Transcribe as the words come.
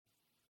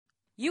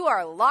You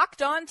are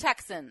Locked On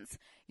Texans,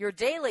 your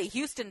daily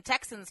Houston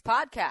Texans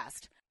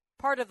podcast,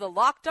 part of the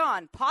Locked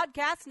On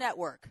Podcast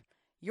Network,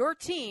 your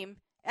team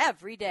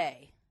every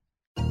day.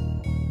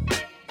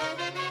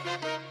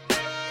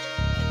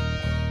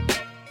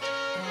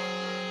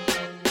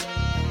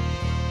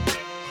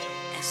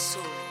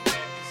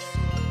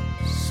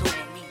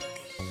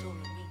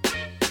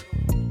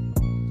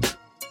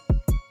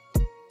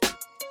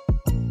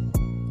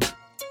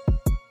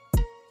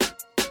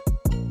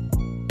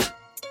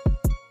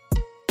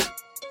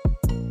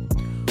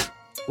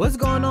 What's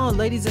going on,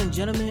 ladies and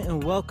gentlemen,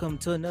 and welcome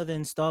to another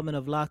installment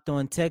of Locked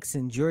On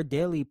Texans, your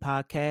daily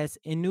podcast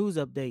and news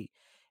update.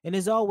 And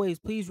as always,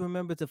 please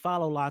remember to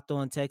follow Locked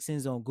On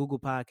Texans on Google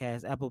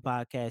Podcasts, Apple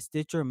Podcasts,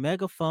 Stitcher,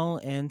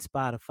 Megaphone, and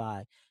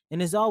Spotify.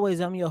 And as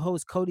always, I'm your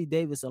host, Cody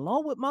Davis,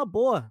 along with my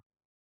boy,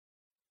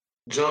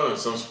 John,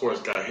 some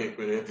sports guy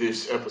Hickman, and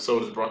this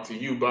episode is brought to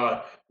you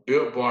by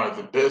Built Bar,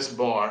 the best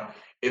bar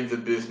in the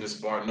business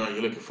bar. Now,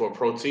 you're looking for a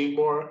protein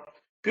bar?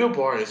 Built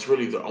Bar is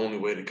really the only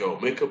way to go.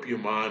 Make up your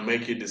mind,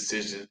 make your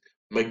decision,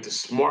 make the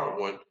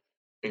smart one,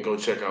 and go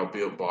check out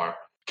Built Bar.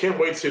 Can't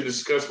wait to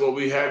discuss what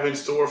we have in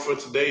store for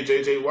today.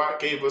 J.J.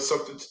 Watt gave us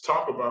something to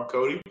talk about,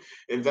 Cody,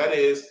 and that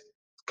is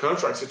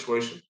contract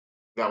situation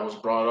that was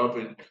brought up,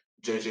 and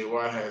J.J.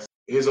 Watt has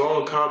his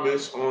own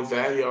comments on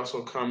that. He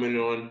also commented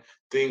on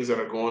things that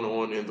are going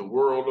on in the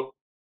world.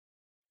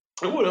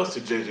 And what else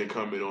did JJ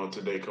comment on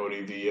today,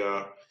 Cody?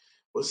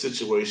 What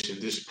situation?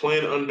 Just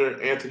playing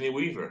under Anthony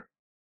Weaver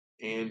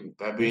and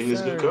that being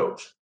his new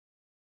coach.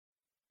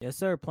 Yes,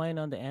 sir. Playing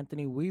under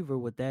Anthony Weaver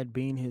with that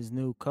being his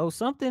new coach.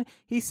 Something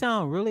he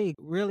sound really,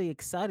 really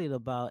excited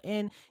about.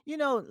 And,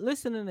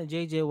 listening to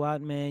J.J.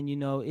 Watt, man,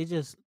 it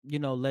just,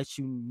 lets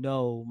you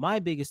know my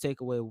biggest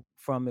takeaway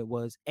from it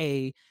was,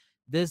 A,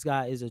 this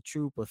guy is a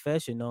true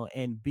professional,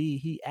 and B,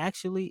 he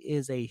actually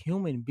is a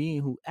human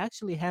being who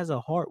actually has a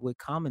heart with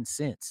common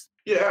sense.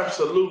 Yeah,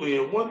 absolutely.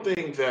 And one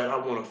thing that I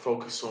want to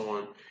focus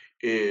on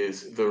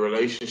is the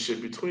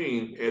relationship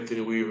between Anthony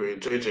Weaver and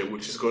JJ,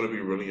 which is going to be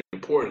really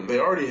important. They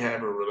already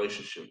have a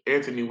relationship.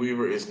 Anthony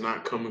Weaver is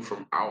not coming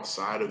from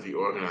outside of the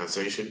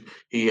organization.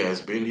 He has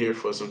been here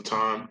for some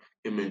time.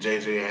 Him and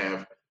JJ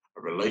have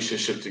a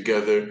relationship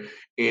together.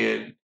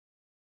 And,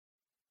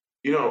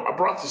 I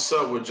brought this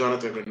up with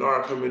Jonathan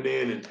Gennard coming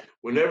in, and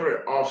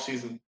whenever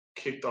offseason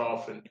kicked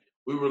off and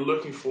we were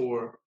looking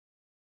for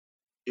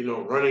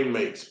running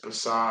mates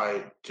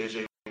beside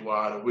J.J.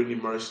 Watt and Whitney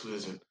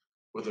Mercilus and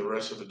where the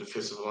rest of the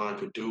defensive line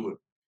could do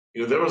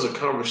it. There was a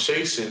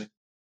conversation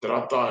that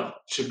I thought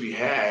should be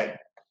had,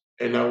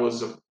 and that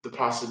was the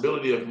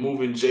possibility of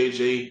moving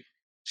J.J.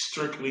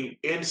 strictly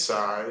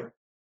inside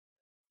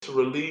to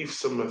relieve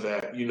some of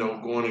that,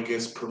 going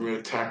against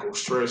premier tackle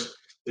stress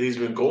that he's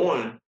been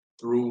going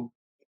through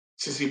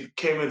since he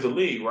came into the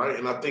league, right?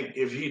 And I think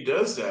if he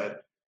does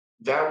that,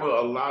 that will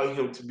allow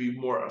him to be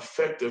more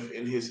effective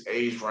in his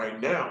age right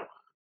now,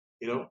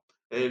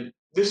 And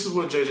this is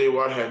what J.J.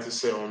 Watt had to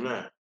say on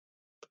that,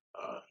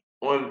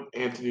 on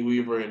Anthony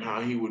Weaver and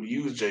how he would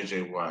use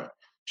J.J. Watt.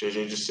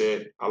 J.J. just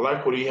said, I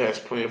like what he has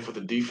planned for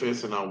the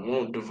defense, and I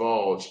won't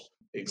divulge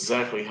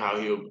exactly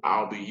how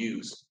I'll be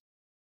used.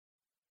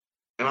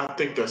 And I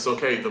think that's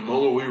okay. The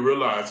moment we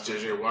realize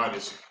J.J. Watt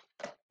is,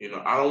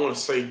 I don't want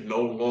to say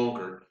no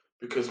longer,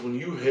 because when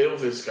you hail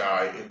this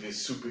guy in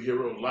this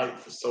superhero light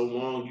for so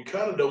long, you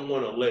kind of don't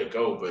want to let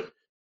go. But,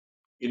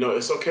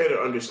 it's okay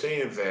to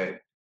understand that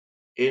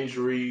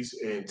injuries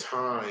and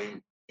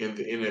time in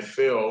the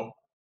NFL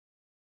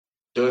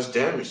does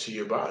damage to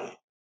your body,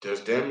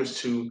 does damage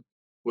to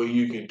what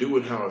you can do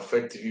and how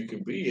effective you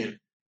can be. And,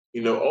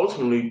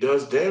 ultimately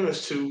does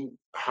damage to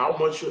how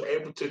much you're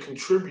able to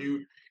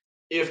contribute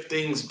if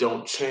things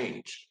don't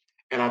change.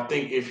 And I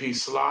think if he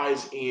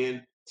slides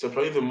in to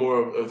play the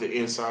more of the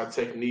inside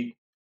technique,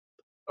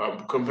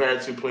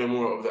 compared to playing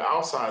more of the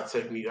outside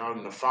technique out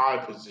in the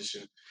 5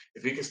 position,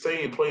 if he can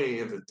stay and play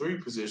in the 3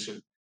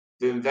 position,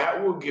 then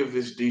that will give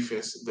this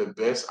defense the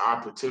best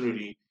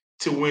opportunity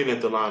to win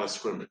at the line of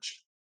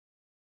scrimmage.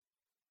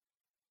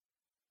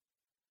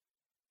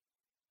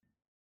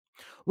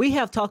 We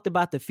have talked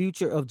about the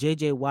future of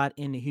J.J. Watt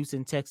in the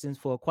Houston Texans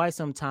for quite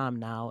some time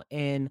now.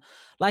 And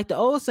like the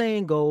old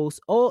saying goes,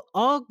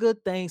 all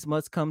good things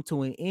must come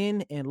to an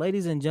end. And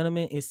ladies and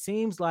gentlemen, it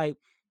seems like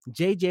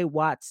J.J.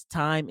 Watt's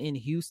time in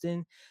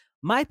Houston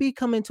might be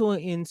coming to an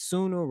end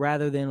sooner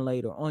rather than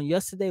later. On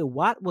yesterday,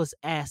 Watt was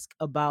asked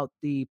about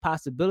the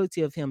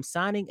possibility of him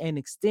signing an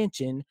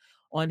extension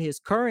on his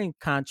current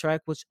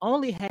contract, which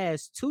only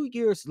has 2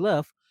 years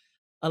left,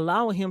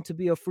 allowing him to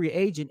be a free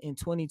agent in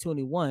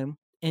 2021.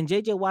 And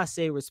J.J. Watt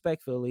said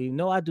respectfully,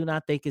 no, I do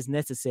not think it's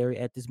necessary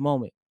at this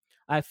moment.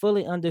 I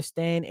fully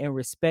understand and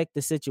respect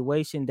the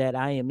situation that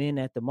I am in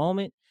at the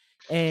moment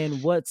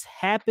and what's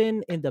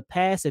happened in the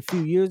past a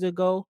few years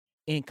ago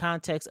in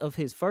context of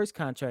his first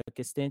contract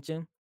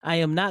extension. I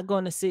am not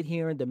going to sit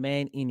here and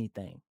demand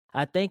anything.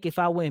 I think if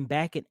I went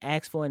back and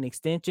asked for an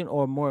extension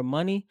or more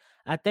money,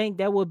 I think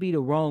that would be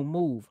the wrong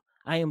move.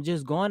 I am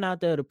just going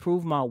out there to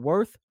prove my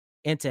worth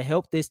and to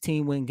help this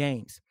team win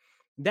games.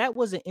 that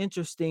was an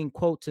interesting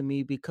quote to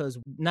me because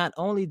not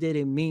only did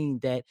it mean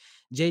that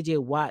JJ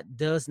Watt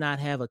does not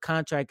have a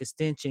contract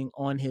extension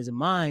on his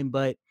mind,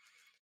 but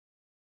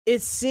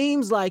it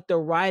seems like the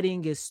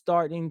writing is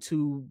starting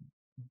to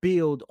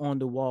build on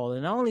the wall.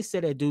 And I only say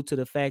that due to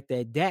the fact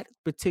that that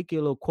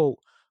particular quote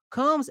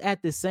comes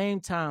at the same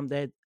time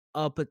that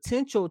a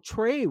potential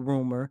trade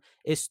rumor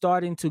is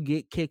starting to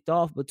get kicked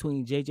off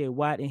between JJ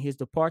Watt and his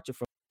departure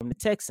from the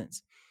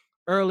Texans.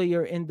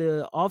 Earlier in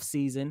the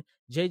offseason,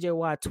 JJ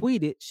Watt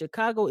tweeted,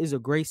 "Chicago is a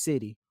great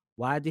city."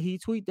 Why did he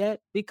tweet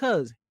that?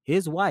 Because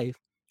his wife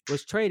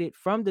was traded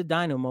from the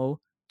Dynamo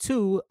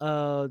to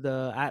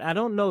I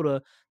don't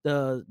know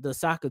the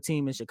soccer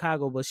team in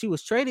Chicago, but she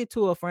was traded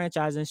to a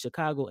franchise in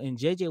Chicago, and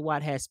JJ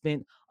Watt has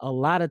spent a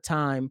lot of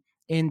time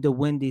in the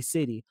Windy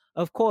City.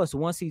 Of course,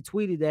 once he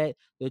tweeted that,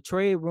 the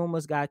trade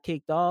rumors got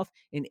kicked off,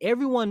 and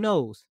everyone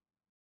knows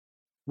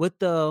with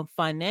the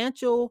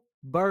financial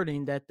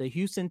burden that the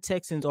Houston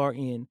Texans are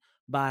in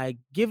by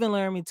giving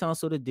Laramie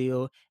Tunsil the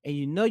deal, and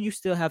you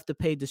still have to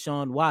pay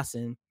Deshaun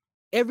Watson,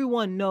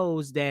 everyone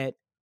knows that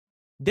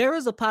there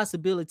is a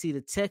possibility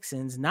the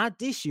Texans, not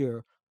this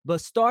year, but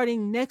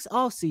starting next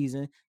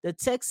offseason, the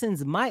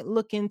Texans might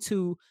look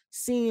into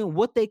seeing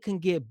what they can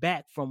get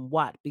back from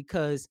Watt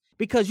because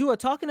you are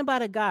talking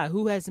about a guy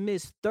who has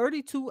missed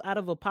 32 out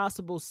of a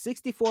possible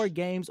 64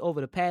 games over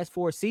the past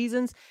 4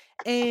 seasons.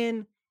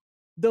 And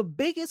the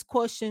biggest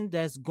question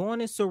that's going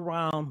to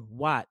surround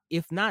Watt,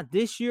 if not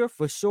this year,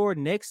 for sure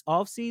next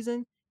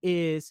offseason,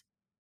 is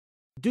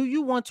do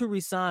you want to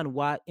resign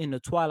Watt in the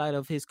twilight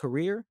of his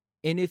career?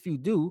 And if you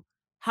do,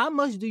 how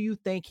much do you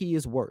think he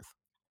is worth?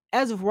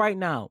 As of right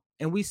now,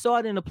 and we saw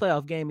it in the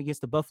playoff game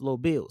against the Buffalo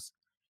Bills,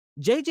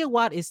 JJ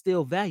Watt is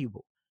still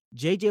valuable.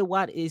 JJ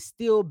Watt is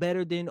still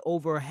better than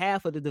over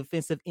half of the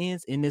defensive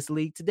ends in this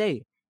league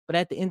today. But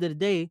at the end of the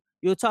day,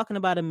 you're talking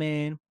about a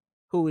man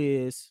who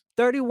is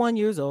 31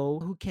 years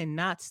old, who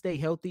cannot stay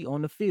healthy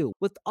on the field.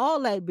 With all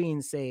that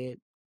being said,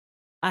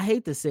 I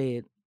hate to say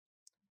it,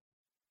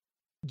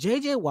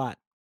 JJ Watt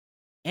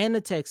and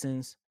the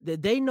Texans,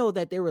 that they know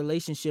that their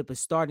relationship is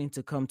starting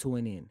to come to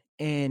an end.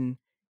 And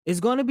it's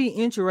going to be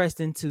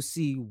interesting to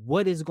see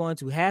what is going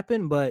to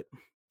happen, but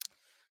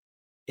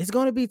it's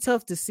going to be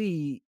tough to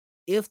see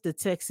if the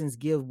Texans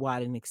give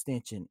Watt an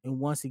extension. And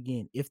once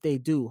again, if they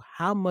do,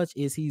 how much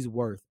is he's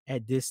worth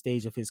at this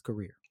stage of his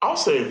career? I'll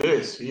say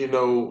this,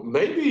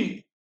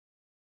 maybe,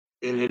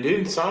 and it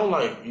didn't sound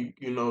like,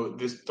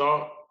 this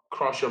thought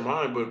crossed your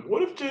mind, but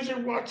what if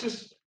JJ Watt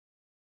just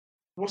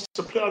wants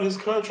to play out his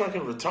contract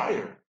and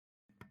retire?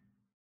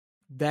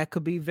 That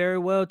could be very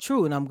well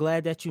true, and I'm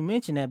glad that you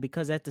mentioned that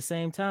because at the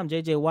same time,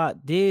 JJ Watt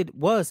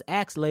was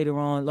asked later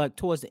on, like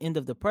towards the end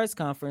of the press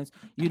conference,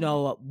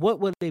 what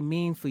would it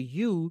mean for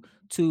you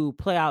to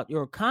play out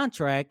your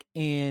contract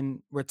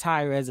and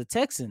retire as a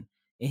Texan?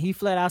 And he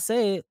flat out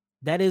said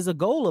that is a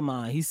goal of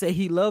mine. He said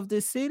he loved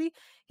this city.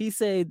 He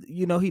said,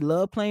 he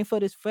loved playing for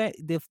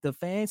the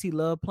fans. He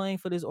loved playing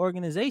for this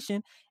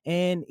organization,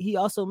 and he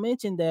also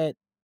mentioned that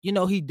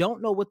he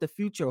don't know what the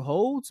future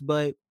holds,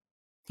 but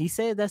he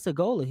said that's a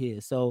goal of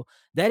his. So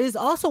that is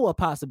also a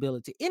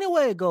possibility.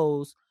 Anyway it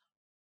goes,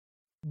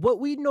 what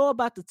we know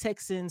about the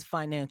Texans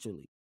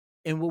financially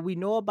and what we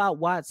know about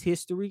Watt's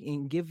history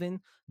and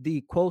given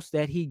the quotes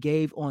that he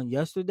gave on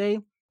yesterday,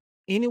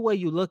 any way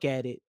you look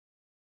at it,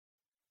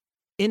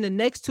 in the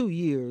next 2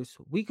 years,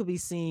 we could be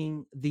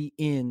seeing the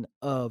end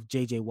of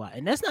JJ Watt.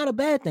 And that's not a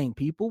bad thing,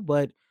 people,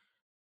 but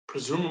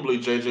presumably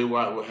JJ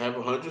Watt will have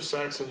 100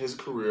 sacks in his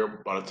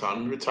career by the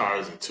time he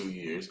retires in 2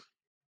 years.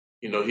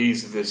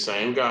 He's the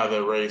same guy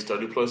that raised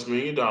 $30+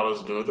 million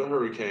during the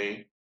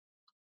hurricane.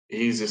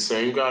 He's the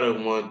same guy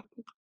that won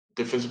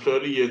Defensive Player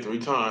of the Year 3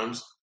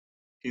 times.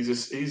 He's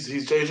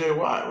JJ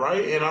Watt,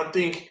 right? And I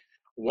think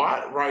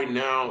Watt right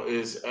now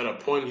is at a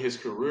point in his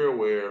career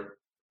where,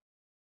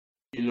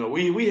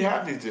 we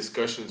have these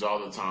discussions all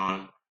the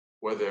time,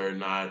 whether or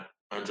not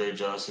Andre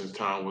Johnson's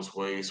time was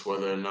waste,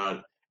 whether or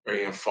not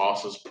Arian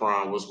Foster's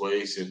prime was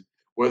waste, and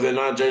whether or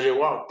not JJ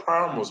Watt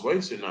prime was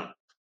waste or not.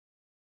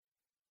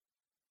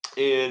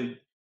 And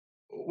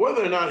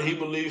whether or not he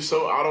believes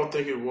so, I don't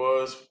think it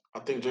was. I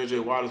think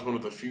JJ Watt is one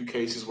of the few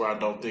cases where I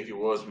don't think it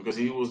was because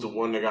he was the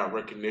one that got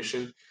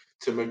recognition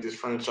to make this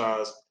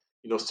franchise,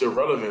 still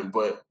relevant.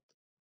 But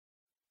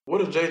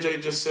what if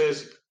JJ just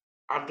says,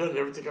 I've done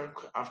everything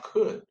I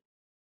could?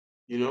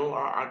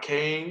 I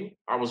came,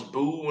 I was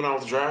booed when I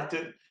was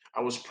drafted.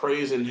 I was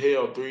praised and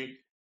hailed three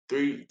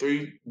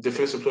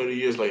Defensive Player of the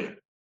Years later.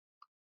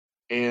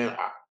 And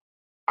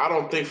I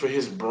don't think for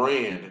his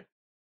brand,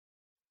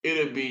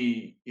 it'd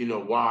be,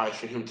 wise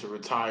for him to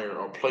retire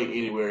or play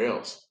anywhere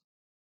else.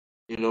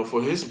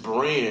 For his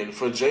brand,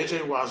 for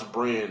JJ Watt's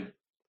brand,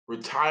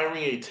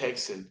 retiring a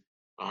Texan,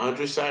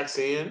 100 sacks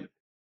in,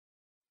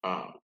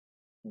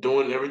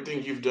 doing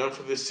everything you've done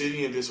for this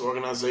city and this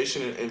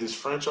organization and this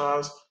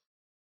franchise,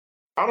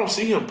 I don't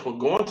see him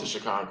going to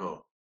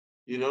Chicago.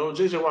 You know,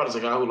 J.J. Watt is a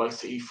guy who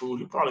likes to eat food.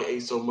 He probably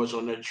ate so much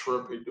on that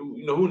trip.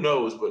 Who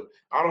knows? But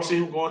I don't see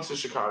him going to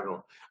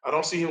Chicago. I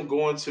don't see him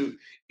going to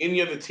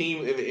any other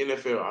team in the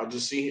NFL. I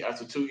just see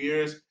after 2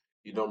 years,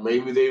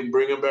 maybe they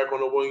bring him back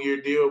on a 1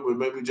 year deal, but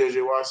maybe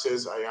J.J. Watt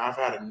says, I've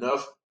had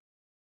enough.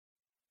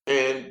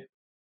 And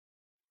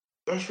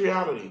that's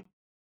reality.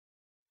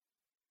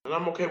 And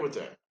I'm okay with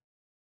that.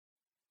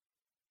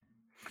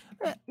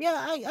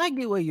 Yeah, I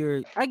get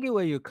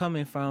where you're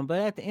coming from,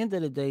 but at the end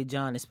of the day,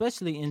 John,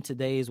 especially in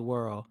today's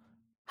world,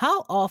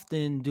 how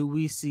often do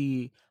we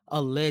see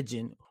a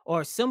legend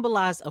or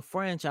symbolize a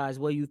franchise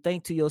where you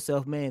think to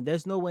yourself, man,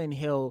 there's no way in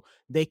hell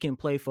they can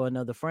play for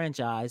another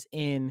franchise,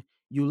 and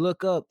you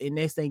look up and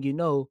next thing you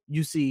know,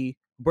 you see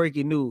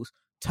breaking news.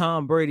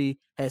 Tom Brady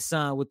has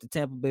signed with the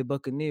Tampa Bay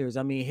Buccaneers.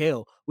 I mean,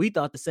 hell, we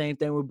thought the same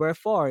thing with Brett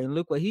Favre, and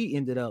look what he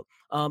ended up.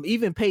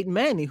 Even Peyton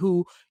Manning,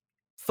 who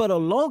for the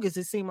longest,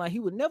 it seemed like he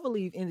would never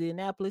leave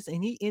Indianapolis,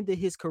 and he ended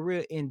his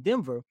career in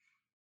Denver.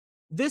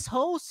 This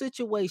whole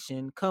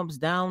situation comes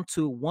down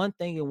to one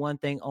thing and one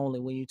thing only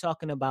when you're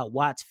talking about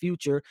Watt's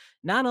future,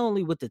 not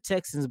only with the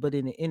Texans, but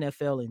in the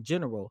NFL in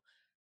general.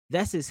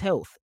 That's his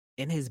health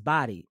and his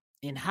body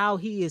and how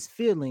he is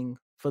feeling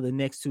for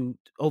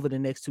over the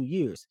next 2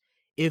 years.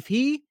 If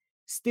he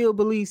still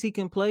believes he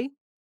can play,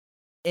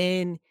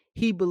 and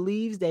he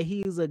believes that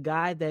he is a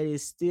guy that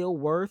is still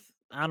worth,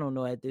 I don't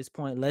know at this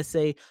point, let's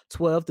say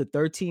 12 to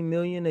 13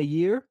 million a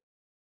year.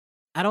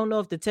 I don't know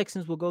if the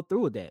Texans will go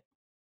through with that,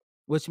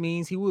 which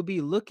means he will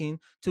be looking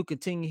to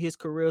continue his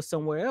career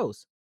somewhere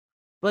else.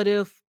 But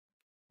if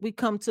we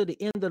come to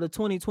the end of the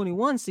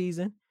 2021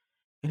 season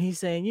and he's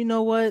saying, you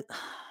know what?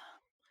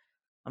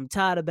 I'm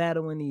tired of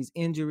battling these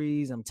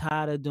injuries. I'm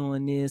tired of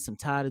doing this. I'm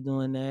tired of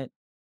doing that.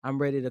 I'm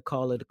ready to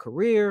call it a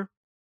career.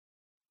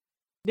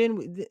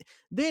 Then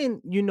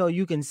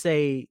you can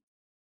say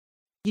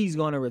he's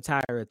going to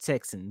retire a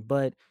Texan.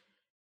 But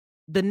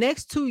the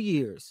next 2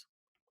 years,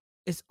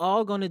 it's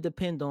all going to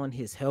depend on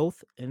his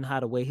health and how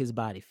the way his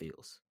body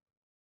feels.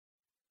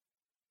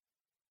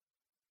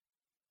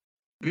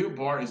 Built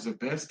Bar is the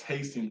best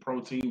tasting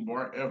protein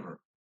bar ever.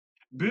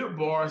 Built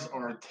Bars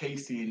are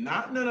tasty,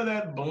 not none of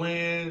that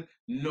bland,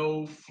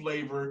 no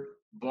flavor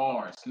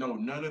bars. No,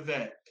 none of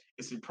that.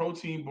 It's a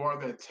protein bar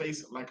that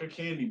tastes like a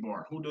candy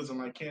bar. Who doesn't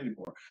like candy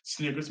bar?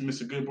 Snickers,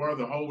 Mr. Good Bar,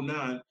 the whole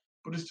nine,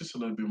 but it's just a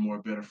little bit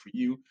more better for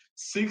you.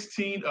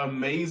 16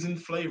 amazing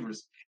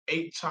flavors,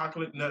 8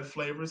 chocolate nut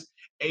flavors,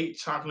 8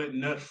 chocolate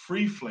nut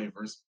free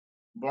flavors.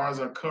 Bars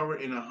are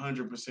covered in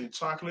 100%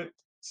 chocolate,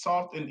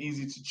 soft and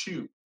easy to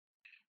chew.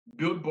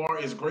 Built Bar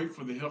is great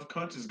for the health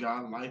conscious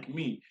guy like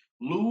me.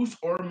 Lose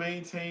or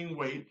maintain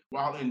weight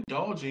while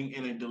indulging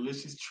in a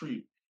delicious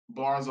treat.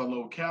 Bars are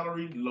low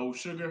calorie, low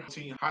sugar,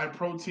 high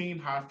protein,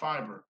 high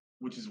fiber,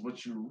 which is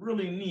what you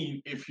really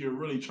need if you're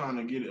really trying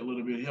to get a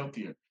little bit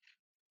healthier.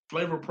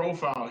 Flavor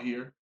profile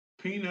here: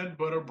 peanut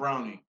butter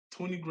brownie,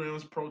 20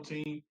 grams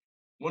protein,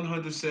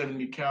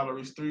 170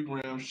 calories, 3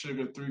 grams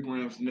sugar, 3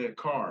 grams net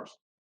carbs.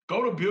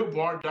 Go to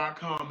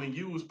BuiltBar.com and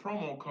use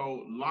promo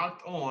code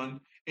Locked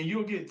On, and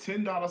you'll get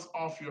 $10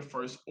 off your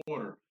first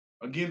order.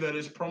 Again, that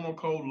is promo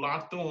code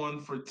Locked On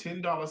for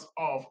 $10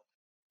 off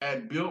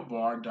at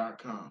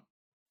BuiltBar.com.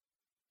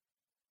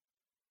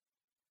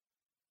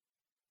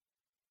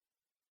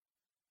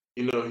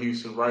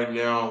 Houston, right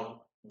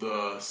now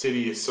the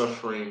city is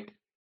suffering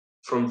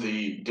from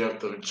the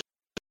death of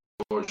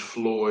George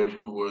Floyd,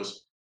 who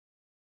was,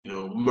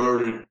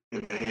 murdered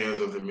in the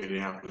hands of the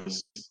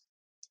Minneapolis.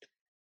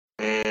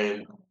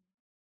 And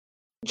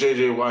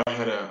J.J. Watt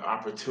had an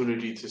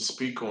opportunity to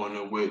speak on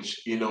it,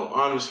 which,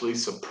 honestly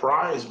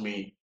surprised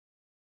me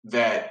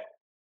that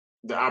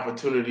the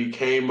opportunity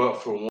came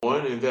up for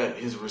one and that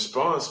his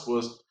response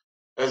was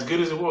as good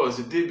as it was.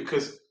 It did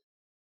because,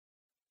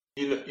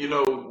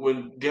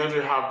 when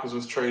DeAndre Hopkins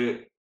was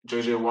traded,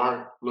 J.J.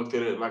 Watt looked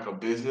at it like a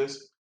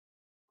business.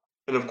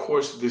 And of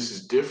course, this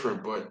is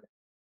different, but,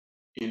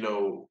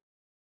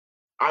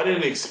 I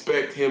didn't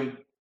expect him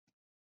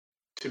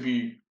to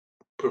be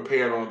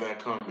prepared on that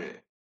comment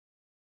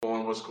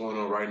on what's going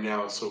on right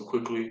now so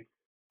quickly.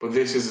 But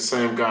this is the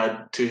same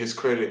guy, to his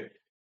credit,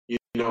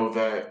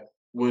 that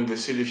when the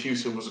city of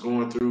Houston was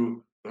going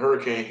through the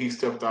hurricane, he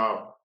stepped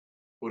out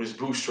with his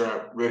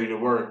bootstrap ready to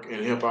work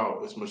and help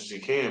out as much as he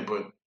can.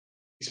 But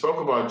he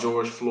spoke about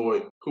George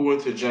Floyd, who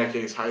went to Jack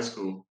Yates High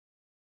School,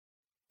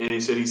 and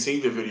he said he's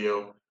seen the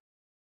video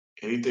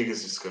and he thinks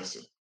it's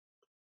disgusting.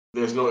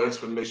 There's no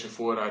explanation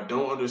for it. I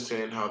don't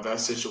understand how that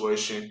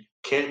situation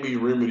can't be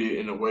remedied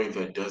in a way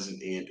that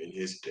doesn't end in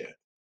his death.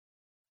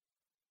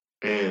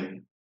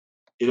 And,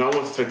 I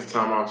want to take the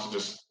time out to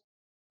just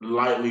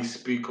lightly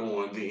speak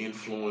on the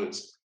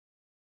influence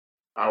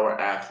our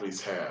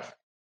athletes have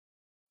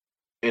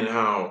and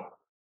how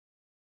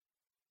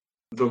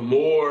the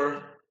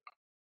more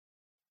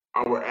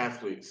our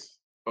athletes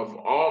of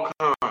all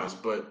kinds,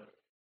 but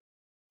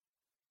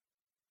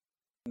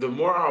the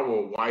more our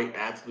white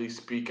athletes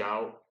speak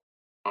out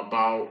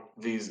about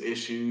these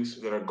issues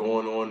that are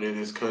going on in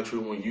this country,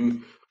 when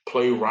you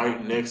play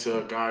right next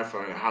to a guy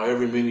for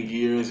however many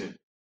years and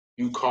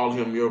you call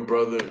him your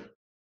brother,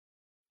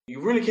 you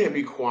really can't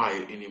be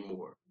quiet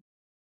anymore.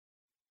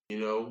 You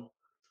know,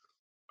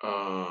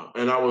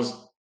 and I was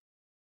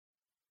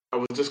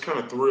just kind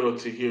of thrilled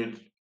to hear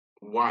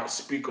Watt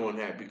speak on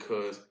that,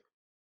 because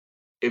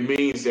it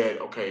means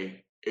that,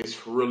 okay,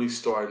 it's really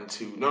starting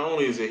to, not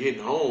only is it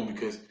hitting home,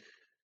 because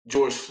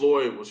George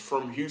Floyd was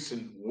from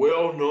Houston,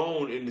 well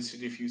known in the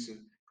city of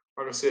Houston.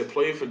 Like I said,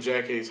 played for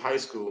Jack Hayes High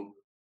School.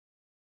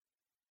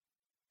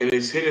 And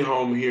it's hitting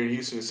home here in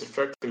Houston. It's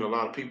affecting a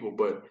lot of people,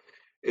 but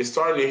it's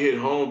starting to hit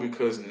home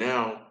because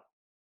now,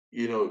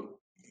 you know,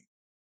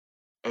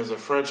 as a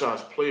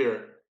franchise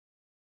player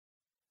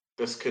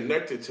that's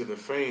connected to the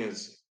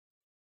fans,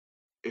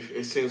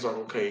 it seems like,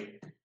 okay,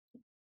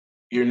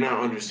 you're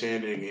now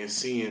understanding and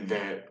seeing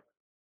that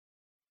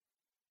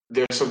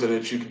there's something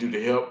that you can do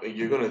to help, and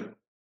you're going to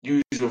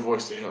use your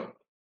voice to help.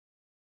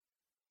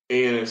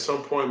 And at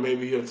some point,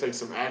 maybe he'll take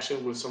some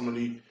action with some of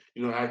the,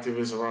 you know,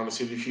 activists around the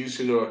city of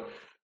Houston, or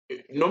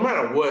no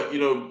matter what, you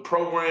know,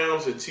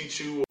 programs that teach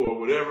you or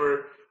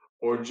whatever,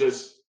 or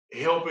just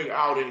helping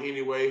out in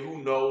any way,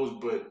 who knows?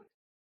 But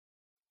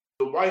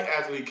the white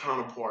athlete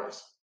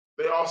counterparts,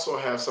 they also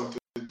have something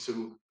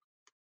to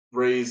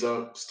raise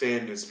up,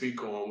 stand, and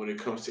speak on when it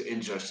comes to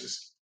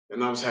injustice.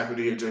 And I was happy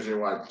to hear J.J.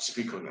 Watt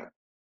speak on that.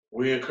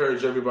 We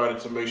encourage everybody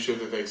to make sure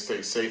that they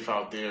stay safe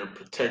out there,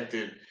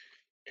 protected,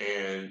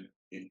 and,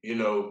 you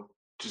know,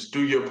 just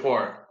do your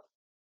part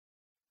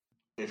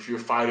if you're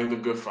fighting the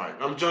good fight.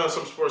 I'm John,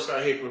 Some Sports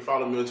Guy Hickman.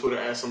 Follow me on Twitter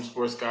at Some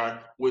Sports Guy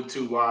with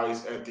 2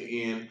 Y's at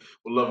the end.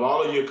 We love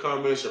all of your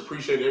comments.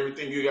 Appreciate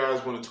everything you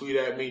guys want to tweet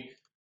at me.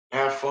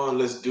 Have fun.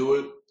 Let's do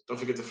it. Don't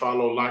forget to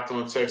follow Locked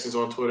On Texans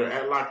on Twitter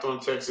at Locked On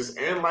Texas,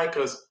 and like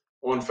us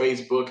on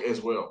Facebook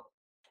as well.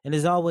 And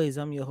as always,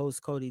 I'm your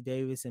host, Cody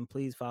Davis, and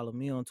please follow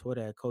me on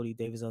Twitter at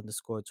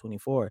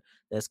CodyDavis_24.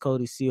 That's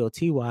Cody,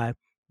 COTY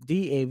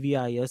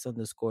DAVIS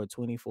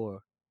 _24.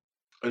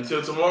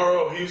 Until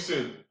tomorrow,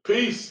 Houston.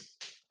 Peace.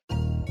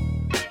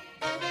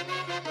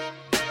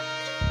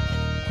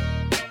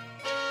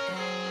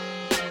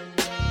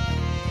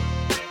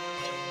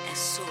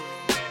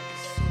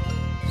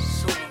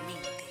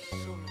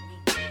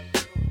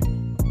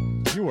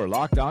 You are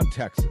Locked On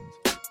Texans,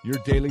 your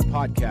daily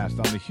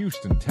podcast on the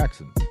Houston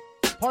Texans,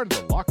 part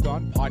of the Locked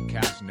On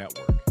Podcast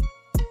Network.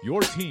 Your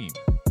team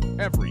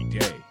every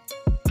day.